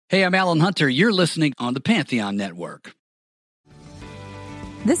Hey, I'm Alan Hunter. You're listening on the Pantheon Network.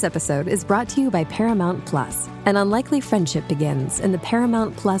 This episode is brought to you by Paramount Plus. An unlikely friendship begins in the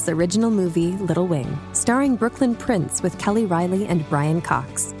Paramount Plus original movie Little Wing, starring Brooklyn Prince with Kelly Riley and Brian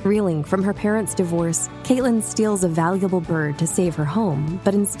Cox. Reeling from her parents' divorce, Caitlin steals a valuable bird to save her home,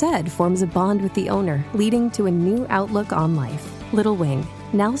 but instead forms a bond with the owner, leading to a new outlook on life. Little Wing,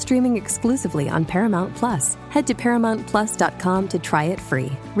 now streaming exclusively on Paramount Plus. Head to ParamountPlus.com to try it free.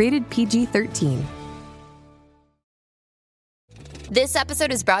 Rated PG-13. This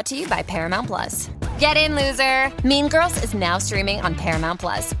episode is brought to you by Paramount Plus. Get in, loser! Mean Girls is now streaming on Paramount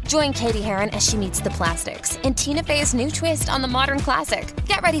Plus. Join Katie Heron as she meets the plastics in Tina Fey's new twist on the modern classic.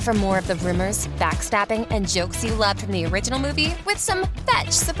 Get ready for more of the rumors, backstabbing, and jokes you loved from the original movie with some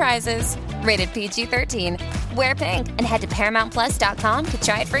fetch surprises. Rated PG-13. Wear pink and head to ParamountPlus.com to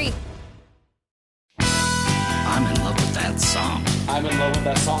try it free. I'm in love with that song. I'm in love with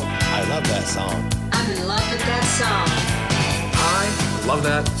that song. I love that song. I'm in love with that song. I love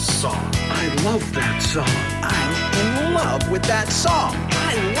that song. I love that song. I'm in love with that song.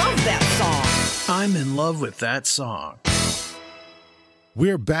 I love that song. I'm in love with that song.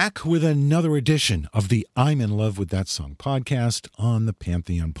 We're back with another edition of the I'm in love with that song podcast on the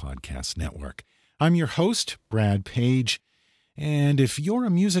Pantheon Podcast Network. I'm your host, Brad Page, and if you're a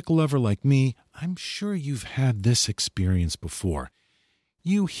music lover like me, I'm sure you've had this experience before.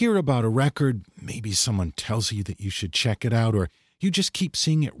 You hear about a record, maybe someone tells you that you should check it out, or you just keep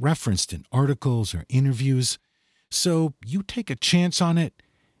seeing it referenced in articles or interviews. So you take a chance on it,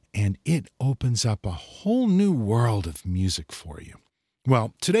 and it opens up a whole new world of music for you.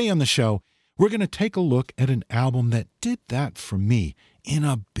 Well, today on the show, we're going to take a look at an album that did that for me in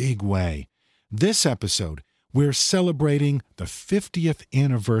a big way. This episode, we're celebrating the 50th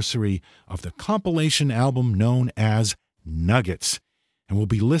anniversary of the compilation album known as Nuggets. And we'll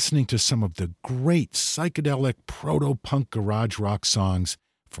be listening to some of the great psychedelic proto-punk garage rock songs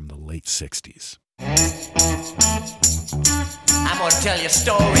from the late 60s. I'm going to tell you a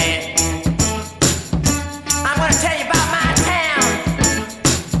story. I'm going to tell you about my town.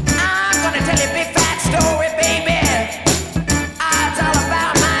 I'm going to tell you a big fat story, baby. It's all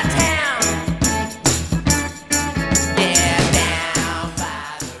about my town. Yeah, down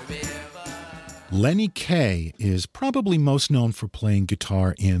by the river. Lenny Kaye is probably most known for playing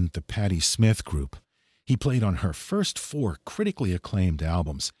guitar in the Patti Smith Group. He played on her first 4 critically acclaimed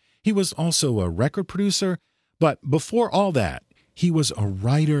albums. He was also a record producer, but before all that, he was a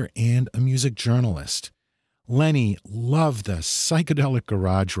writer and a music journalist. Lenny loved the psychedelic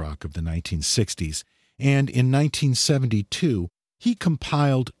garage rock of the 1960s, and in 1972, he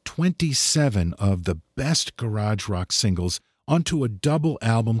compiled 27 of the best garage rock singles onto a double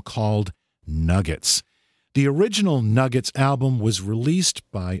album called Nuggets. The original Nuggets album was released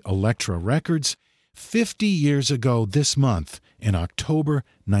by Elektra Records 50 years ago this month in October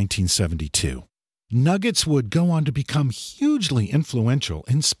 1972. Nuggets would go on to become hugely influential,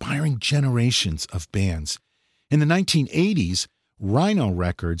 inspiring generations of bands. In the 1980s, Rhino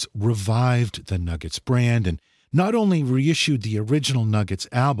Records revived the Nuggets brand and not only reissued the original Nuggets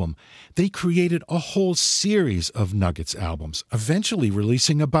album, they created a whole series of Nuggets albums, eventually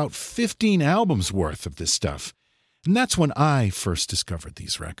releasing about 15 albums worth of this stuff. And that's when I first discovered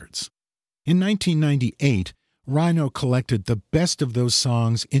these records. In 1998, Rhino collected the best of those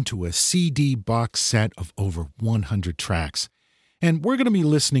songs into a CD box set of over 100 tracks. And we're going to be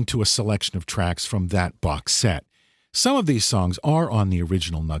listening to a selection of tracks from that box set. Some of these songs are on the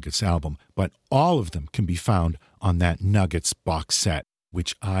original Nuggets album, but all of them can be found on that Nuggets box set,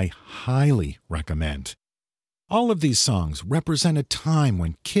 which I highly recommend. All of these songs represent a time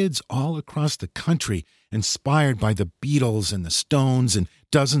when kids all across the country, inspired by the Beatles and the Stones and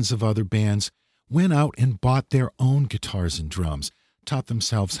dozens of other bands, went out and bought their own guitars and drums, taught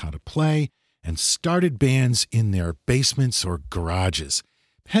themselves how to play, and started bands in their basements or garages.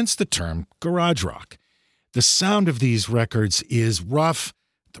 Hence the term garage rock. The sound of these records is rough.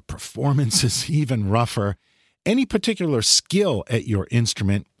 The performance is even rougher. Any particular skill at your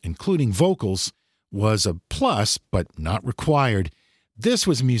instrument, including vocals, was a plus, but not required. This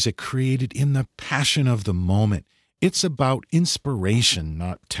was music created in the passion of the moment. It's about inspiration,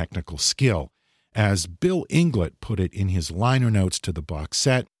 not technical skill. As Bill Inglett put it in his liner notes to the box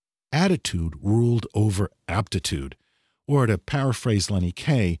set, attitude ruled over aptitude. Or to paraphrase Lenny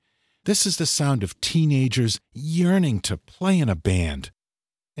Kaye, this is the sound of teenagers yearning to play in a band.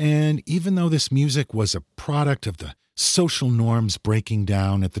 And even though this music was a product of the social norms breaking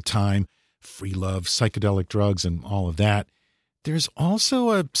down at the time, free love, psychedelic drugs, and all of that, there's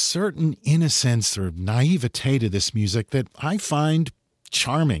also a certain innocence or naivete to this music that I find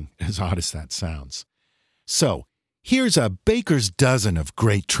charming, as odd as that sounds. So, here's a baker's dozen of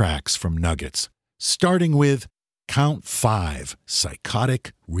great tracks from Nuggets, starting with Count 5,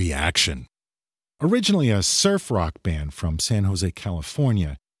 Psychotic Reaction. Originally a surf rock band from San Jose,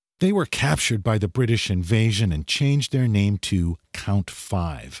 California, they were captured by the British invasion and changed their name to Count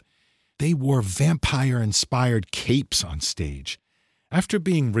 5. They wore vampire-inspired capes on stage. After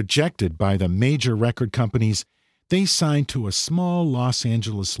being rejected by the major record companies, they signed to a small Los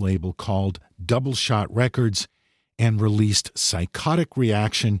Angeles label called Double Shot Records and released Psychotic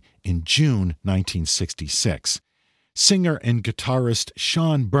Reaction in June 1966. Singer and guitarist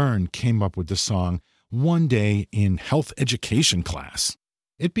Sean Byrne came up with the song one day in health education class.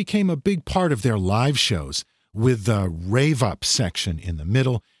 It became a big part of their live shows, with the Rave Up section in the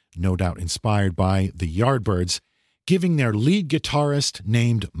middle, no doubt inspired by the Yardbirds, giving their lead guitarist,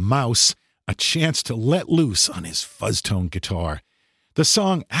 named Mouse, a chance to let loose on his fuzztone guitar. The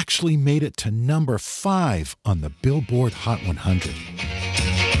song actually made it to number 5 on the Billboard Hot 100.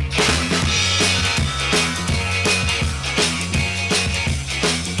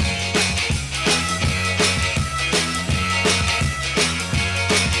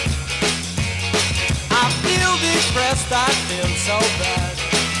 I feel so bad,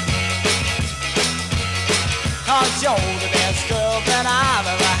 'cause you're the best girl that I've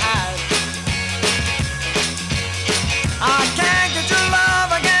ever had. I can't get your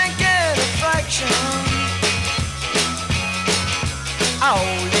love, I can't get affection. Oh,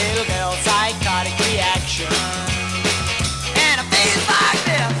 little girl, psychotic reaction. And it feels like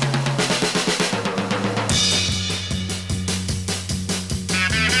this.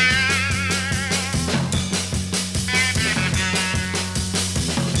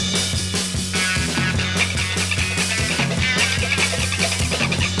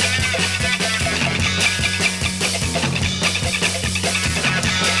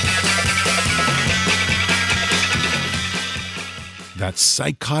 That's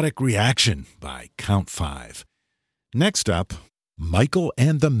Psychotic Reaction by Count 5. Next up, Michael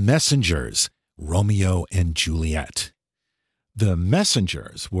and the Messengers, Romeo and Juliet. The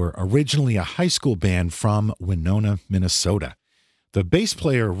Messengers were originally a high school band from Winona, Minnesota. The bass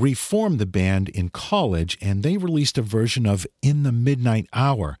player reformed the band in college, and they released a version of In the Midnight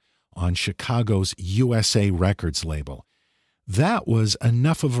Hour on Chicago's USA Records label. That was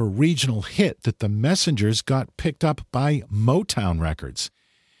enough of a regional hit that the Messengers got picked up by Motown Records,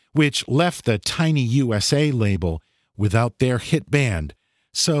 which left the tiny USA label without their hit band.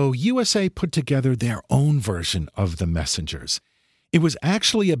 So USA put together their own version of the Messengers. It was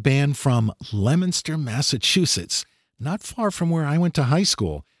actually a band from Leominster, Massachusetts, not far from where I went to high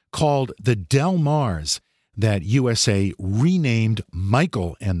school, called the Del Mars, that USA renamed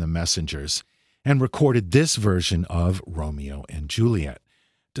Michael and the Messengers, and recorded this version of Romeo and Juliet.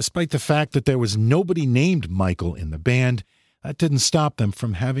 Despite the fact that there was nobody named Michael in the band, that didn't stop them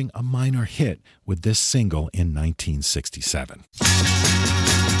from having a minor hit with this single in 1967.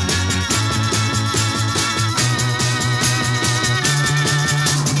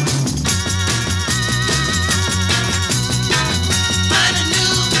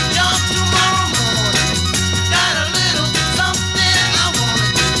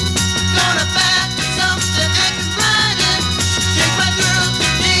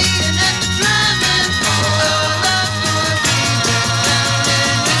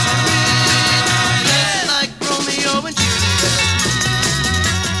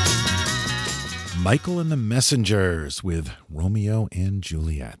 Michael and the Messengers with Romeo and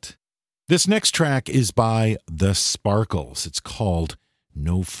Juliet. This next track is by The Sparkles. It's called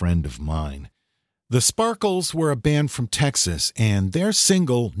No Friend of Mine. The Sparkles were a band from Texas, and their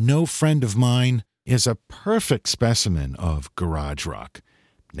single, No Friend of Mine, is a perfect specimen of garage rock.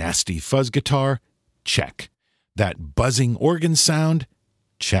 Nasty fuzz guitar? Check. That buzzing organ sound?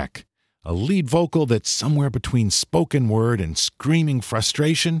 Check. A lead vocal that's somewhere between spoken word and screaming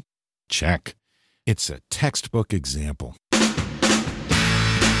frustration? Check. It's a textbook example. You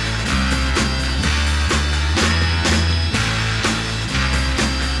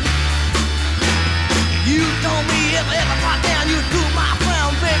told me if I ever got down, you'd do my friend,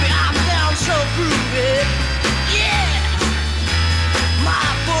 baby. I'm down so groovy. Yeah! My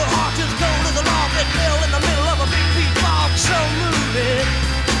full heart is cold as a log that fell in the middle of a big beat fog, so moving.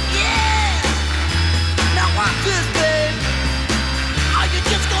 Yeah! Now watch this, babe. Are you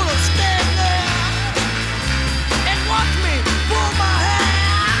just gonna stand there? Watch me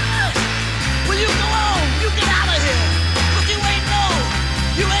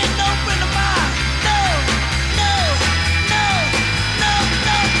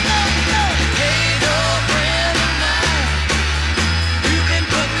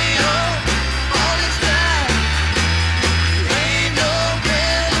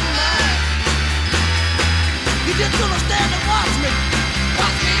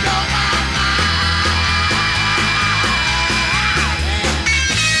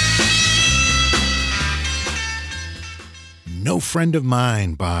No Friend of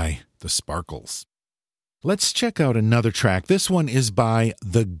Mine by the Sparkles. Let's check out another track. This one is by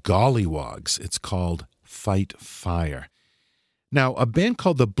the Gollywogs. It's called Fight Fire. Now, a band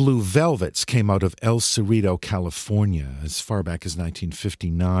called the Blue Velvets came out of El Cerrito, California, as far back as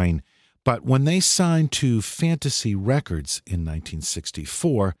 1959. But when they signed to Fantasy Records in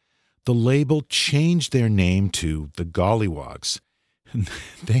 1964, the label changed their name to the Gollywogs.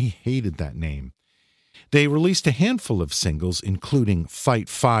 They hated that name. They released a handful of singles, including Fight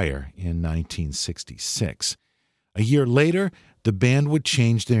Fire in 1966. A year later, the band would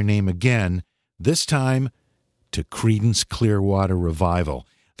change their name again, this time to Creedence Clearwater Revival.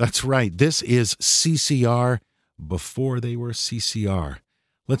 That's right, this is CCR before they were CCR.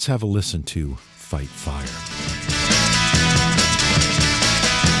 Let's have a listen to Fight Fire.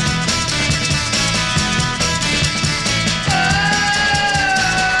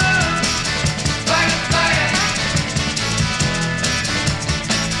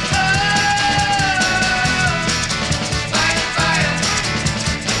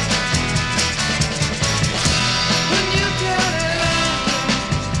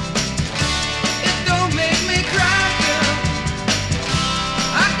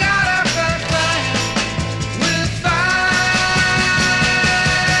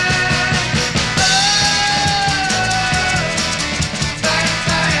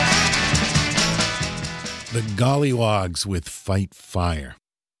 Gollywogs with Fight Fire.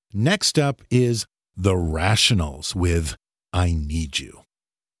 Next up is The Rationals with I Need You.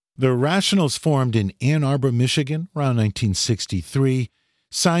 The Rationals formed in Ann Arbor, Michigan around 1963,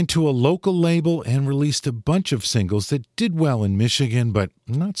 signed to a local label and released a bunch of singles that did well in Michigan but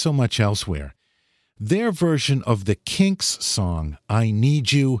not so much elsewhere. Their version of the Kinks song I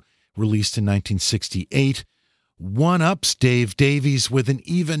Need You, released in 1968, one-ups Dave Davies with an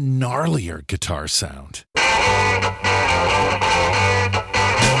even gnarlier guitar sound.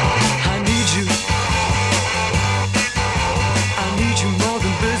 I need you. I need you more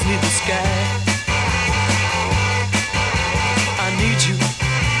than birds need the sky. I need you.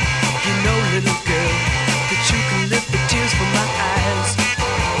 You know, little girl, that you can lift the tears from my eyes.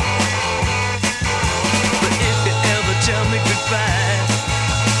 But if you ever tell me goodbye,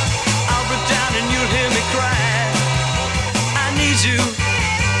 I'll break down and you'll hear me cry. I need you.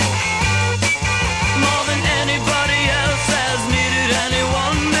 More than anybody else has needed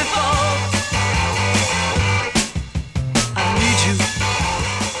anyone before. I need you.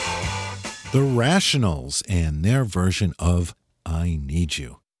 The Rationals and their version of I Need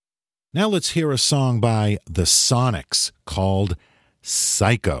You. Now let's hear a song by the Sonics called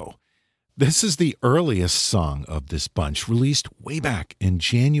Psycho. This is the earliest song of this bunch, released way back in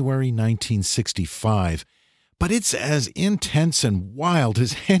January 1965, but it's as intense and wild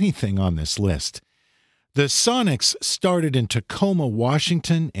as anything on this list. The Sonics started in Tacoma,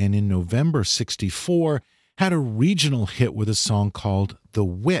 Washington, and in November '64 had a regional hit with a song called The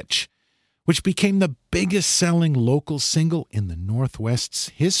Witch, which became the biggest selling local single in the Northwest's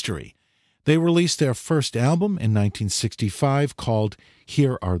history. They released their first album in 1965 called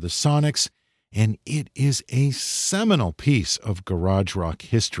Here Are the Sonics, and it is a seminal piece of garage rock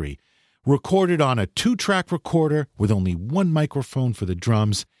history. Recorded on a 2-track recorder with only one microphone for the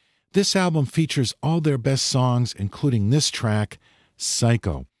drums, this album features all their best songs, including this track,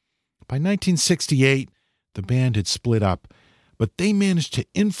 Psycho. By 1968, the band had split up, but they managed to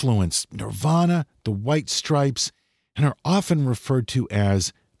influence Nirvana, the White Stripes, and are often referred to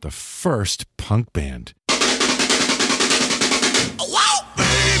as the first punk band.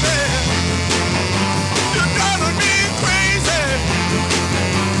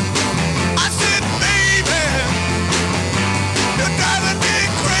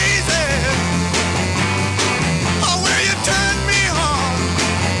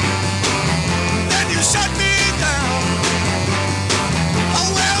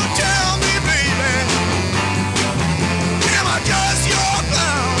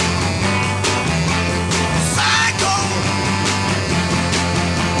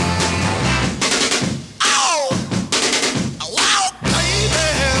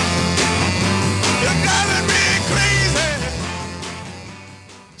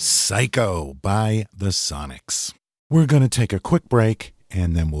 Psycho by the Sonics. We're going to take a quick break,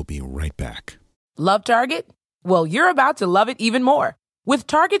 and then we'll be right back. Love Target? Well, you're about to love it even more. With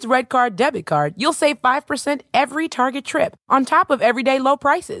Target's Red Card debit card, you'll save 5% every Target trip, on top of everyday low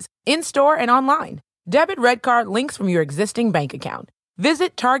prices, in-store and online. Debit Red Card links from your existing bank account.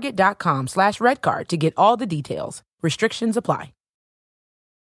 Visit target.com/redcard to get all the details. Restrictions apply.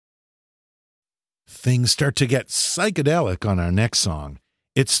 Things start to get psychedelic on our next song.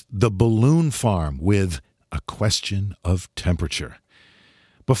 It's The Balloon Farm with A Question of Temperature.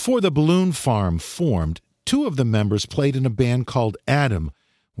 Before the Balloon Farm formed, two of the members played in a band called Adam,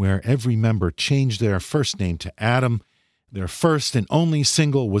 where every member changed their first name to Adam. Their first and only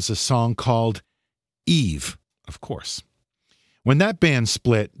single was a song called Eve, of course. When that band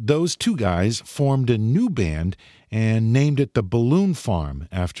split, those two guys formed a new band and named it the Balloon Farm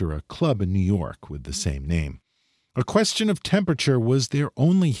after a club in New York with the same name. A Question of Temperature was their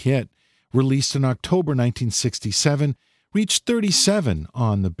only hit, released in October 1967, reached 37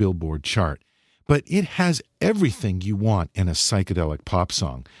 on the Billboard chart. But it has everything you want in a psychedelic pop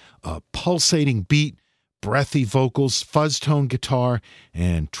song. A pulsating beat, breathy vocals, fuzz-tone guitar,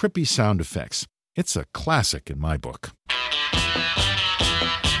 and trippy sound effects. It's a classic in my book.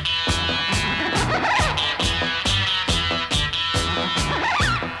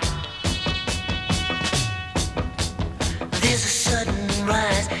 There's a sudden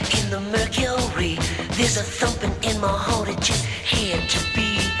rise in the mercury. There's a thumping in my heart, it just had to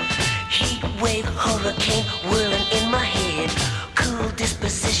be. Heat wave, hurricane, whirling in my head. Cool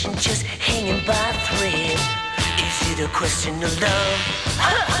disposition just hanging by a thread. Is it a question of love?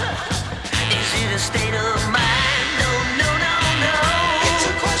 Is it a state of mind? No, no, no, no. It's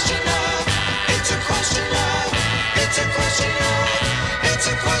a question of, it's a question of, it's a question of, it's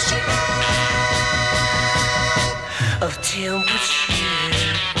a question of temperature,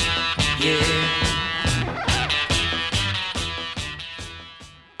 yeah.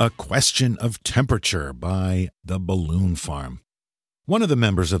 A Question of Temperature by The Balloon Farm. One of the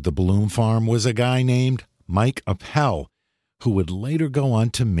members of The Balloon Farm was a guy named Mike Appel, who would later go on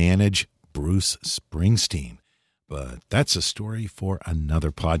to manage Bruce Springsteen. But that's a story for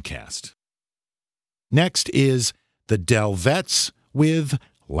another podcast. Next is the Delvettes with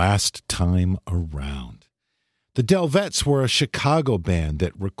Last Time Around. The Delvettes were a Chicago band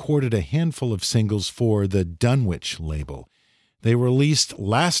that recorded a handful of singles for the Dunwich label. They released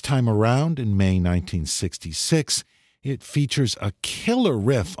Last Time Around in May 1966. It features a killer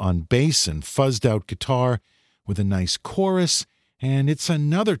riff on bass and fuzzed-out guitar with a nice chorus, and it's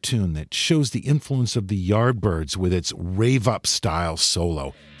another tune that shows the influence of the Yardbirds with its rave-up style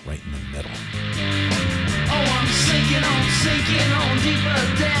solo right in the middle. Oh, I'm sinking on deeper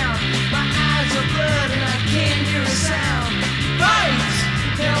down. My eyes are blood and I can't hear a sound. Fight!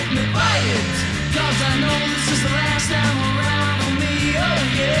 Help me fight! 'Cause I know this is the last time around for me, oh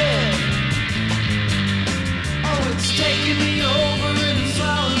yeah. Oh, it's taking me over and it's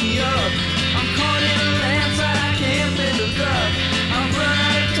swallowing me up. I'm caught in a landslide, I can't bend a duck. I've run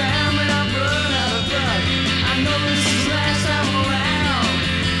out of time and I've run out of luck. I know this is the last time around,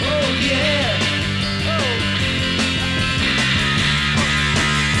 oh yeah.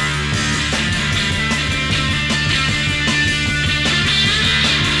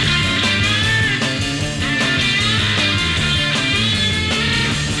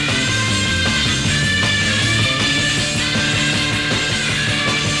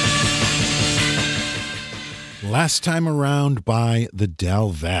 Last Time Around by the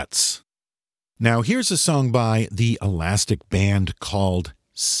Delvettes. Now here's a song by the Elastic Band called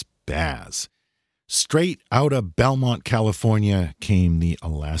Spaz. Straight out of Belmont, California came the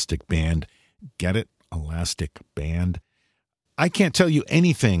Elastic Band. Get it? Elastic Band. I can't tell you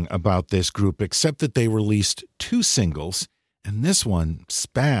anything about this group except that they released 2 singles, and this one,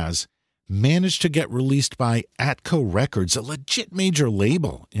 Spaz, managed to get released by Atco Records, a legit major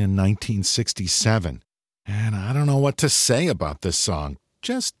label, in 1967. And I don't know what to say about this song.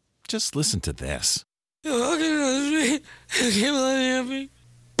 Just listen to this. You're walking down the street, you can't believe me.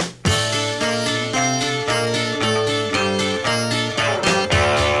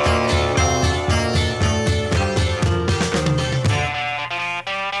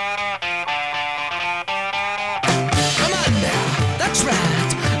 Come on now, that's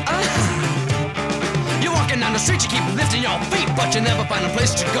right. You're walking down the street, you keep lifting your feet, but you never find a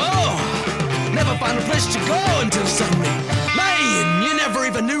place to go. Never find a place to go until suddenly, man, you never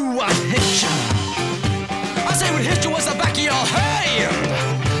even knew what hit you. I say what hit you was the back of your hand.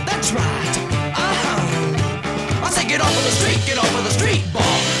 That's right. I say get off of the street, boy.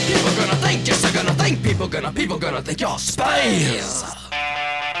 People gonna think, yes, they're gonna think. People gonna think you're space.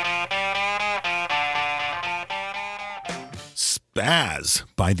 Spaz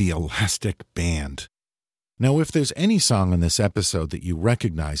by the Elastic Band. Now, if there's any song in this episode that you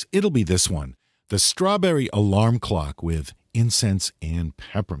recognize, it'll be this one. The Strawberry Alarm Clock with Incense and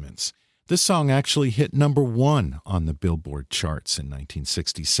Peppermints. This song actually hit number 1 on the Billboard charts in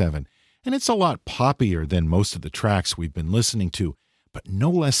 1967, and it's a lot poppier than most of the tracks we've been listening to, but no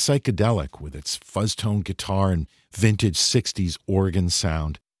less psychedelic with its fuzz-tone guitar and vintage 60s organ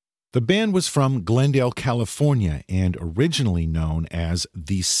sound. The band was from Glendale, California, and originally known as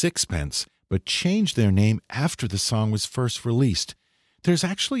The Sixpence, but changed their name after the song was first released. There's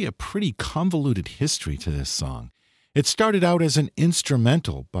actually a pretty convoluted history to this song. It started out as an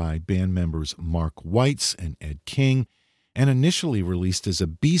instrumental by band members Mark Weitz and Ed King, and initially released as a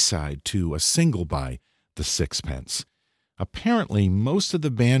B-side to a single by The Sixpence. Apparently, most of the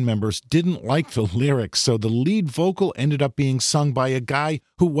band members didn't like the lyrics, so the lead vocal ended up being sung by a guy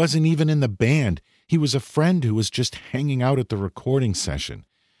who wasn't even in the band. He was a friend who was just hanging out at the recording session.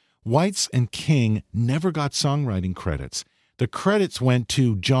 Weitz and King never got songwriting credits. The credits went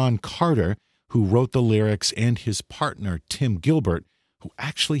to John Carter, who wrote the lyrics, and his partner, Tim Gilbert, who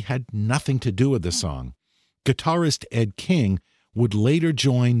actually had nothing to do with the song. Guitarist Ed King would later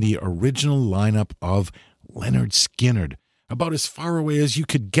join the original lineup of Lynyrd Skynyrd, about as far away as you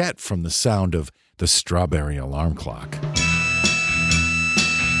could get from the sound of the Strawberry Alarm Clock.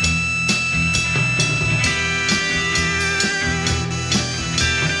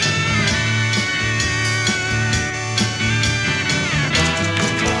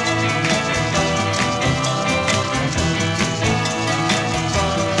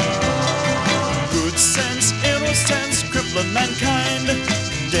 Good sense, innocence, crippling mankind.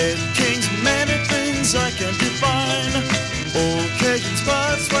 Dead kings, many things I can't define. Occasions,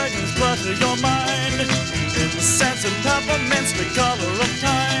 parts, fragments, clutter your mind. In the sense of peppermints, the color of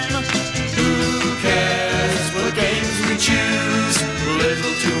time. Who cares what games we choose?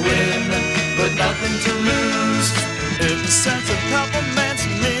 Little to win, but nothing to lose. In the sense of peppermints,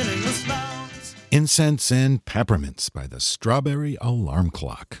 meaningless nouns. Incense and Peppermints by the Strawberry Alarm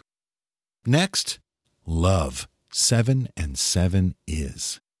Clock. Next, Love, 7 and 7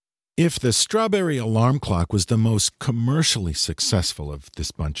 Is. If the Strawberry Alarm Clock was the most commercially successful of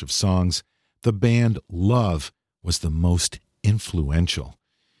this bunch of songs, the band Love was the most influential.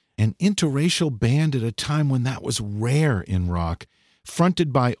 An interracial band at a time when that was rare in rock,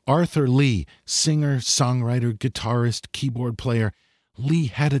 fronted by Arthur Lee, singer, songwriter, guitarist, keyboard player. Lee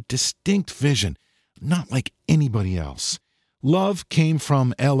had a distinct vision, not like anybody else. Love came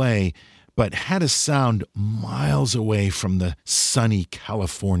from L.A., but had a sound miles away from the sunny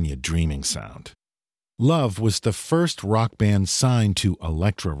California dreaming sound. Love was the first rock band signed to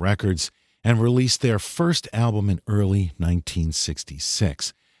Elektra Records and released their first album in early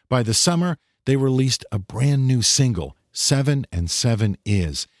 1966. By the summer, they released a brand new single, 7 and 7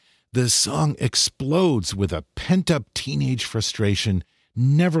 Is. The song explodes with a pent-up teenage frustration,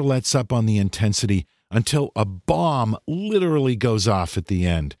 never lets up on the intensity until a bomb literally goes off at the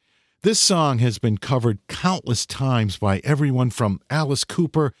end. This song has been covered countless times by everyone from Alice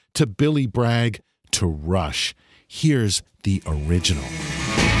Cooper to Billy Bragg to Rush. Here's the original.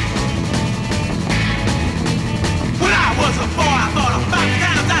 When I was a boy, I thought about the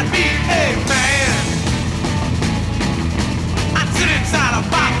times I'd be a man. I'd sit inside a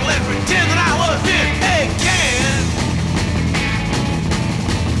bottle and pretend that I was in a can.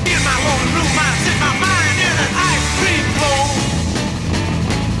 In my lonely room, I'd sit my mind in an ice cream cone.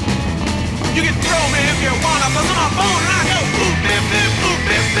 You can throw me if you want, but on my phone and I go boop, bip, bip, boop,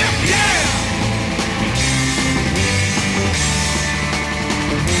 bip, bip, yeah!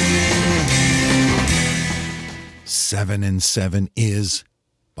 7 and 7 Is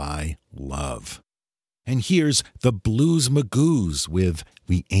by Love. And here's the Blues Magoos with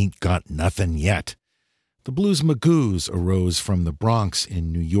We Ain't Got Nothin' Yet. The Blues Magoos arose from the Bronx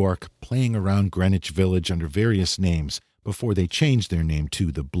in New York, playing around Greenwich Village under various names before they changed their name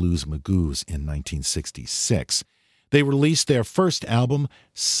to the Blues Magoos in 1966. They released their first album,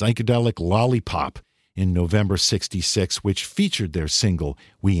 Psychedelic Lollipop, in November 66, which featured their single,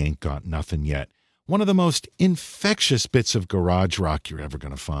 We Ain't Got Nothin' Yet, one of the most infectious bits of garage rock you're ever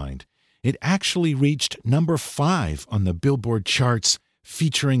going to find. It actually reached number 5 on the Billboard charts,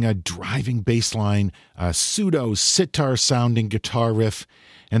 featuring a driving bass line, a pseudo-sitar-sounding guitar riff,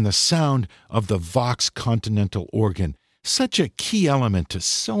 and the sound of the Vox Continental organ, such a key element to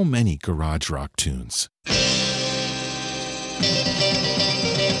so many garage rock tunes.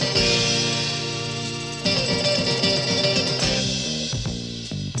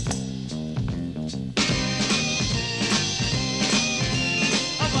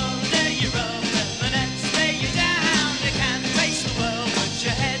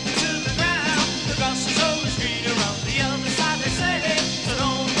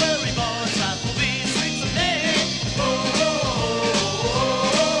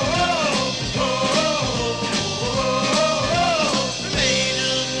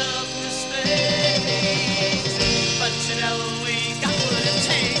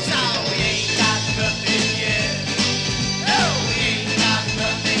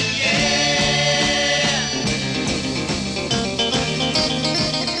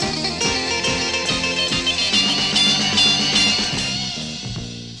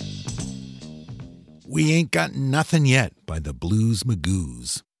 Ain't Got Nothing Yet by the Blues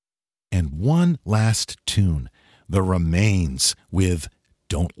Magoos. And one last tune, The Remains with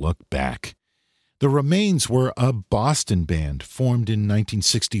Don't Look Back. The Remains were a Boston band formed in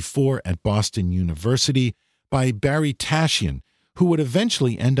 1964 at Boston University by Barry Tashian, who would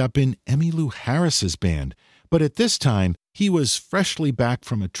eventually end up in Emmylou Harris's band. But at this time, he was freshly back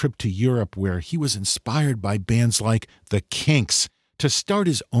from a trip to Europe where he was inspired by bands like The Kinks to start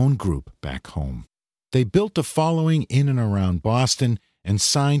his own group back home. They built a following in and around Boston and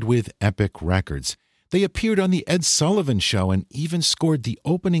signed with Epic Records. They appeared on The Ed Sullivan Show and even scored the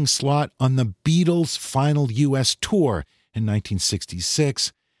opening slot on the Beatles' final U.S. tour in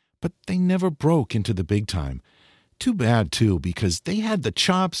 1966, but they never broke into the big time. Too bad, too, because they had the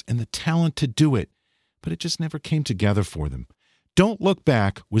chops and the talent to do it, but it just never came together for them. Don't Look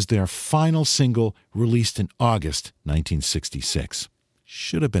Back was their final single, released in August 1966.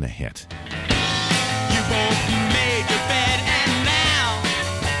 Should have been a hit. You both made your bed and now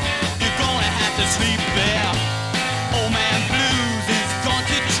you're gonna have to sleep there. Old man Blues is going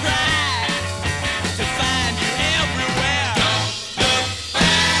to try to find you everywhere. Don't look back.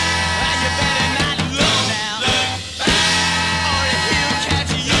 Well, you better not look now. Look back. Or he'll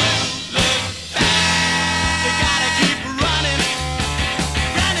catch you. Look back. You gotta keep running,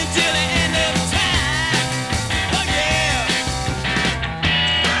 running till the end of time. Oh yeah.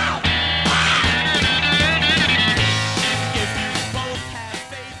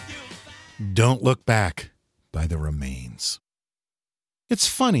 Don't Look Back by The Remains. It's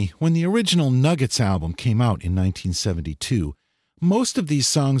funny, when the original Nuggets album came out in 1972, most of these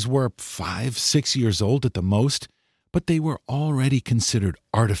songs were 5-6 years old at the most, but they were already considered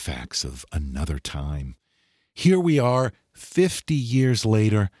artifacts of another time. Here we are, 50 years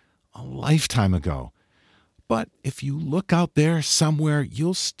later, a lifetime ago. But if you look out there somewhere,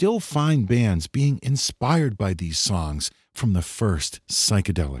 you'll still find bands being inspired by these songs from the first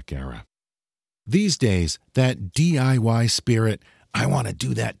psychedelic era. These days, that DIY spirit, I want to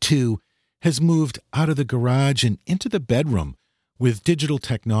do that too, has moved out of the garage and into the bedroom. With digital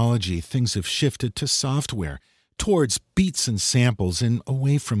technology, things have shifted to software, towards beats and samples and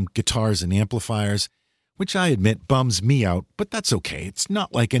away from guitars and amplifiers, which I admit bums me out, but that's okay. It's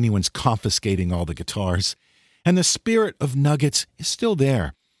not like anyone's confiscating all the guitars. And the spirit of Nuggets is still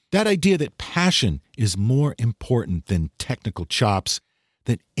there. That idea that passion is more important than technical chops,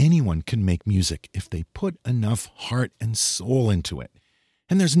 that anyone can make music if they put enough heart and soul into it.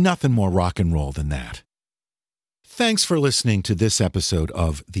 And there's nothing more rock and roll than that. Thanks for listening to this episode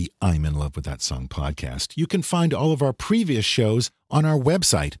of the I'm in Love with That Song podcast. You can find all of our previous shows on our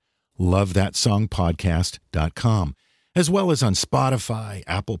website, lovethatsongpodcast.com, as well as on Spotify,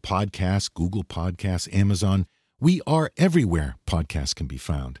 Apple Podcasts, Google Podcasts, Amazon. We are everywhere podcasts can be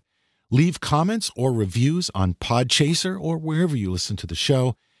found. Leave comments or reviews on Podchaser or wherever you listen to the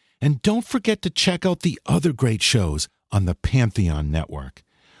show. And don't forget to check out the other great shows on the Pantheon Network.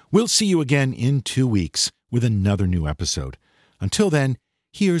 We'll see you again in 2 weeks with another new episode. Until then,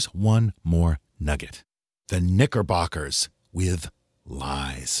 here's one more nugget. The Knickerbockers with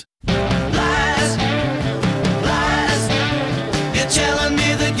Lies.